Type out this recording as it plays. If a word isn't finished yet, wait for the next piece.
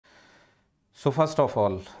So first of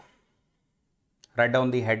all, write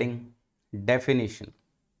down the heading definition.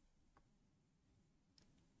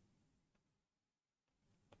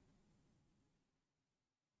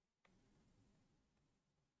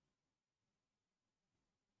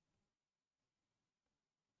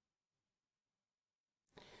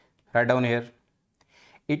 Write down here.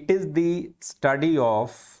 It is the study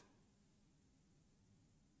of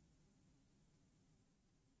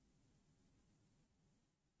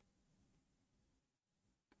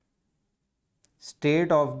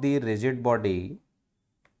state of the rigid body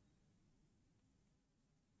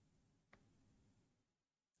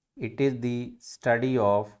it is the study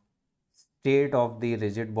of state of the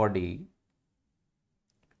rigid body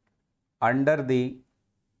under the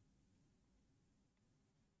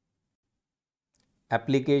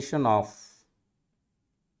application of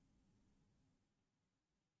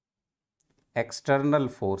external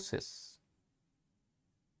forces.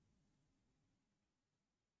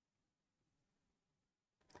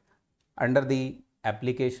 Under the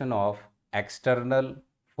application of external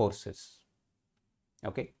forces.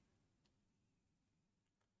 Okay.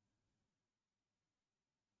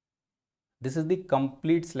 This is the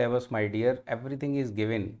complete syllabus, my dear. Everything is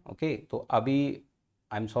given. Okay. So, abhi,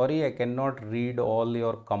 I'm sorry, I cannot read all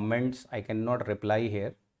your comments. I cannot reply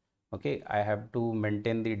here. Okay. I have to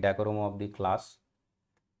maintain the decorum of the class.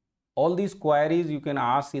 All these queries you can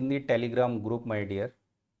ask in the Telegram group, my dear.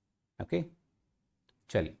 Okay.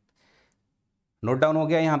 चलिए, note down हो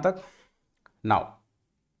गया यहां तक. Now,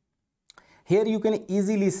 here you can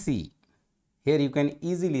easily see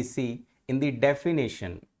in the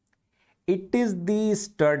definition, it is the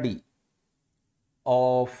study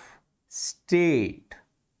of state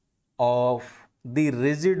of the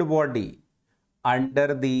rigid body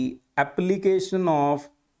under the application of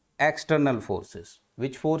external forces.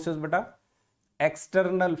 Which forces, beta?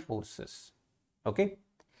 External forces. Okay.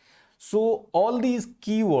 So all these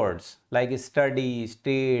keywords like study,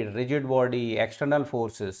 state, rigid body, external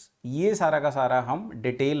forces, ये सारा का सारा हम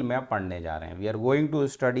detail में पढ़ने जा रहे हैं. We are going to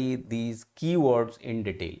study these keywords in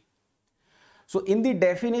detail. So in the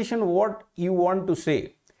definition, what you want to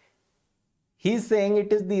say? He is saying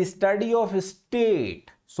it is the study of state.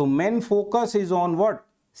 So main focus is on what?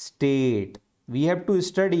 State. We have to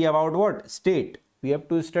study about what? State. We have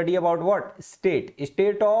to study about what? State.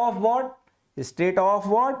 State of what? State of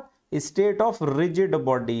what? State of rigid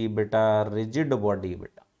body, beta. Rigid body,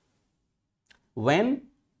 beta.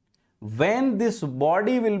 When this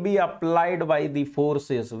body will be applied by the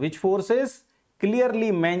forces, which forces?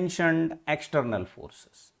 Clearly mentioned external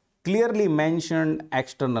forces. Clearly mentioned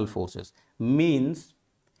external forces means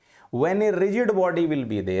when a rigid body will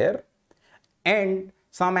be there and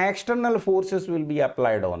some external forces will be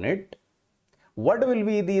applied on it, what will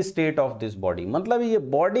be the state of this body? मतलब ये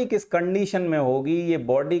body किस condition में होगी, ये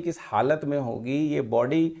body किस हालत में होगी, ये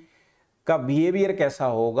body का behavior कैसा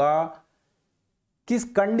होगा, किस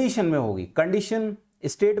condition में होगी. Condition,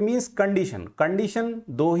 state means condition. Condition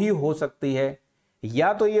दो ही हो सकती है,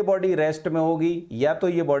 या तो ये body rest में होगी या तो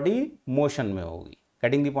ये body motion में होगी.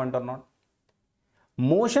 Getting the point or not?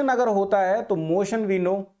 Motion अगर होता है तो motion we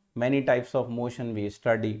know, many types of motion we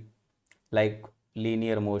study like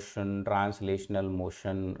linear motion, translational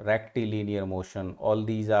motion, rectilinear motion, all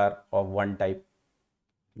these are of one type.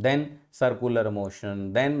 Then circular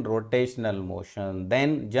motion, then rotational motion,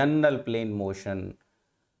 then general plane motion,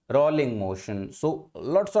 rolling motion. So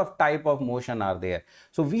lots of type of motion are there.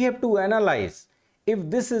 So we have to analyze if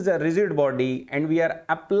this is a rigid body and we are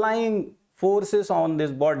applying forces on this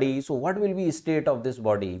body, so what will be state of this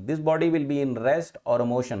body? This body will be in rest or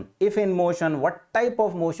motion. If in motion, what type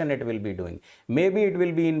of motion it will be doing? Maybe it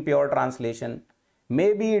will be in pure translation,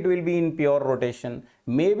 maybe it will be in pure rotation,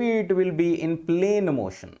 maybe it will be in plane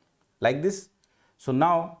motion, like this. So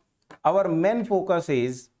now our main focus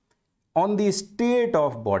is on the state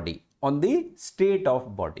of body, on the state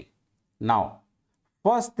of body. Now,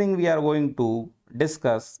 first thing we are going to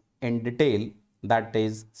discuss in detail, that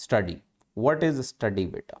is study. What is study,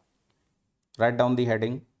 beta? Write down the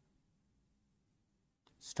heading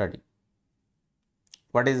study.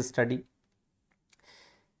 What is study?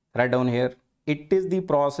 Write down here. It is the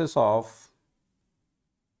process of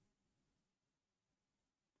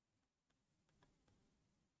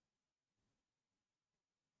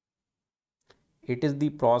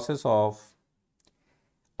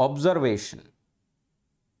observation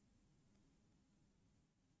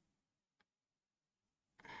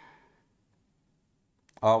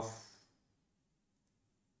of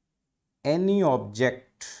any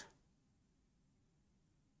object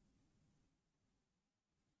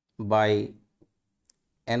by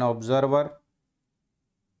an observer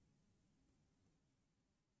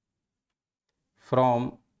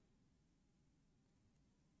from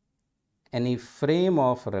any frame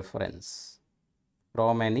of reference,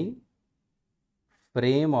 from any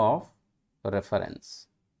frame of reference,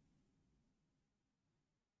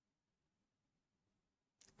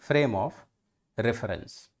 frame of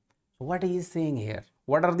reference. So what he is saying here?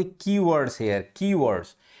 What are the keywords here?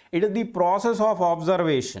 Keywords. It is the process of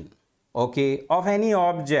observation, okay, of any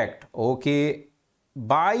object, okay,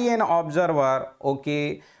 by an observer,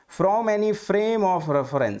 okay, from any frame of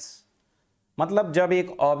reference. मतलब जब एक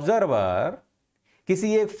observer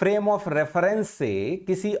किसी एक frame of reference से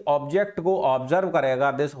किसी object को observe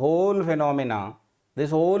करेगा, this whole phenomena,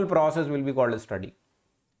 this whole process will be called study.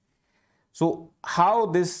 So how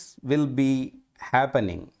this will be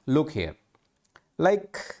happening? Look here,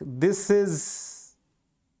 like this is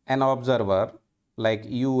an observer like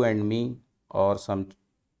you and me, or some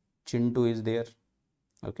Chintu is there,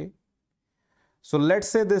 okay. So let's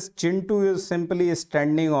say this Chintu is simply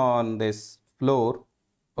standing on this floor,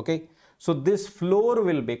 okay. So this floor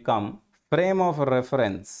will become frame of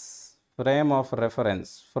reference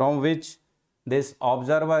from which this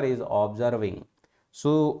observer is observing.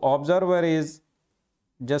 So observer is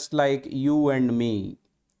just like you and me.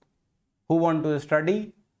 Who want to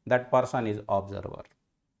study? That person is observer.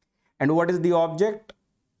 And what is the object?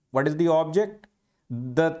 What is the object?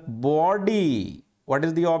 The body. What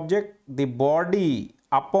is the object? The body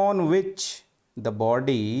upon which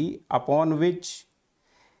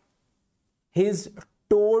his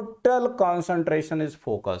total concentration is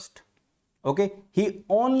focused. Okay, he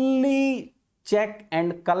only check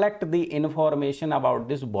and collect the information about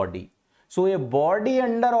this body. So a body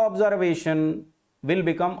under observation will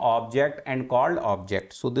become object and called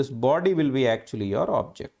object. So this body will be actually your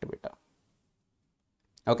object, beta.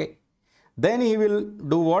 Okay, then he will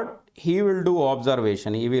do what? He will do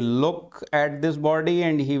observation. He will look at this body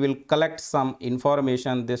and he will collect some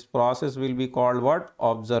information. This process will be called what?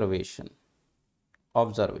 Observation.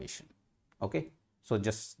 Okay, so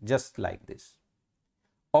just like this,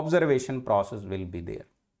 observation process will be there.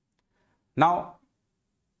 Now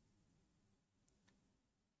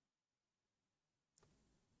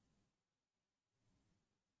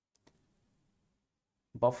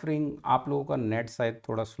buffering आप लोगों का net शायद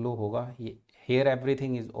थोड़ा slow होगा. Here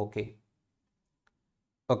everything is okay.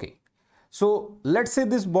 Okay, so let's say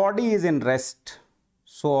this body is in rest.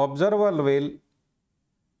 So observer will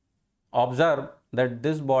observe that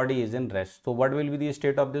this body is in rest. So what will be the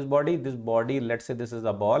state of this body? This body, let's say this is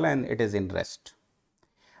a ball and it is in rest.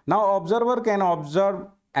 Now observer can observe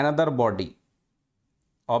another body.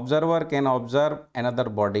 Observer can observe another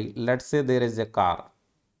body. Let's say there is a car.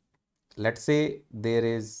 Let's say there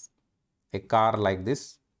is a car like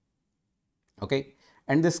this, okay,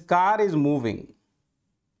 and this car is moving,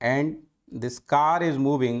 and this car is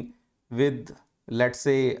moving with, let's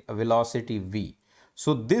say, a velocity v.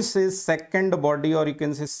 So this is second body, or you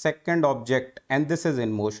can say second object, and this is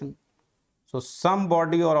in motion. So some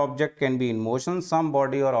body or object can be in motion, some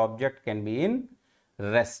body or object can be in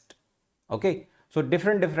rest. Okay, so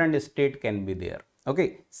different state can be there.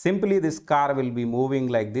 Okay, simply this car will be moving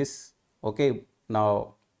like this. Okay,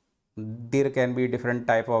 now there can be different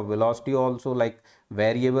type of velocity also, like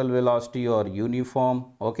variable velocity or uniform.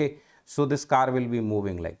 Okay, so this car will be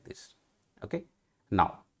moving like this. Okay,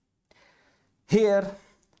 now here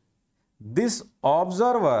this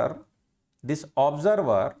observer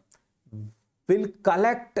will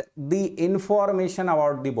collect the information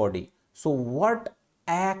about the body. So what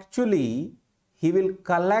actually he will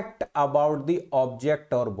collect about the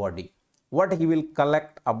object or body? What he will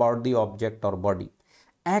collect about the object or body?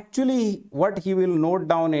 Actually, what he will note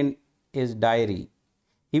down in his diary,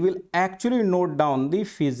 he will actually note down the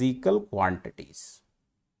physical quantities.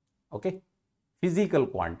 Okay, physical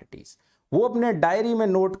quantities. वो अपने diary में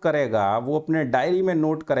note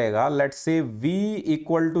करेगा, let's say v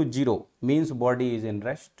equal to 0 means body is in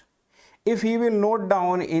rest. If he will note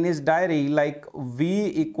down in his diary like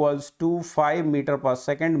v equals to 5 meter per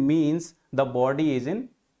second means the body is in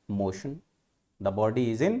motion. The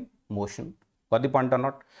body is in motion. Got the point or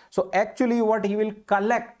not? So actually what he will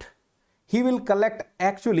collect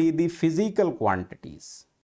actually the physical quantities.